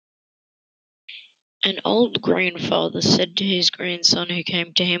An old grandfather said to his grandson who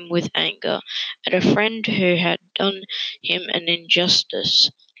came to him with anger at a friend who had done him an injustice,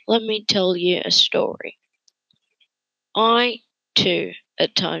 "Let me tell you a story. I, too,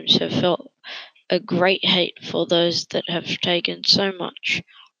 at times have felt a great hate for those that have taken so much,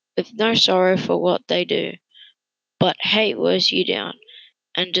 with no sorrow for what they do. But hate wears you down,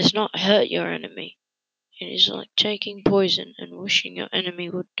 and does not hurt your enemy. It is like taking poison and wishing your enemy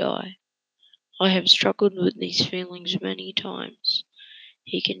would die. I have struggled with these feelings many times."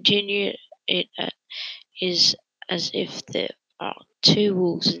 He continued, "It is as if there are two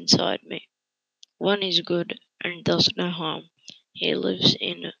wolves inside me. One is good and does no harm. He lives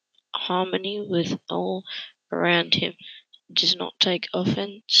in harmony with all around him, does not take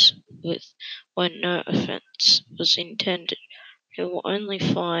offence with when no offence was intended. He will only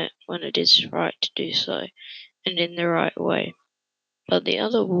fight when it is right to do so, and in the right way. But the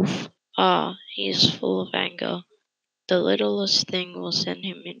other wolf, he is full of anger. The littlest thing will send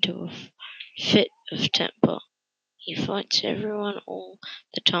him into a fit of temper. He fights everyone all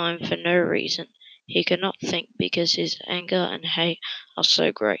the time for no reason. He cannot think because his anger and hate are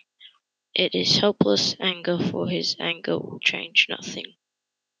so great. It is helpless anger, for his anger will change nothing.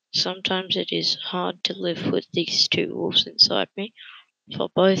 Sometimes it is hard to live with these two wolves inside me, for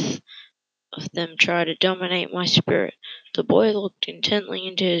both of them try to dominate my spirit." The boy looked intently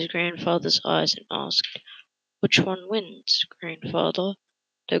into his grandfather's eyes and asked, "Which one wins, grandfather?"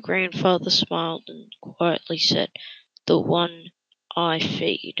 The grandfather smiled and quietly said, "The one I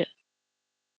feed."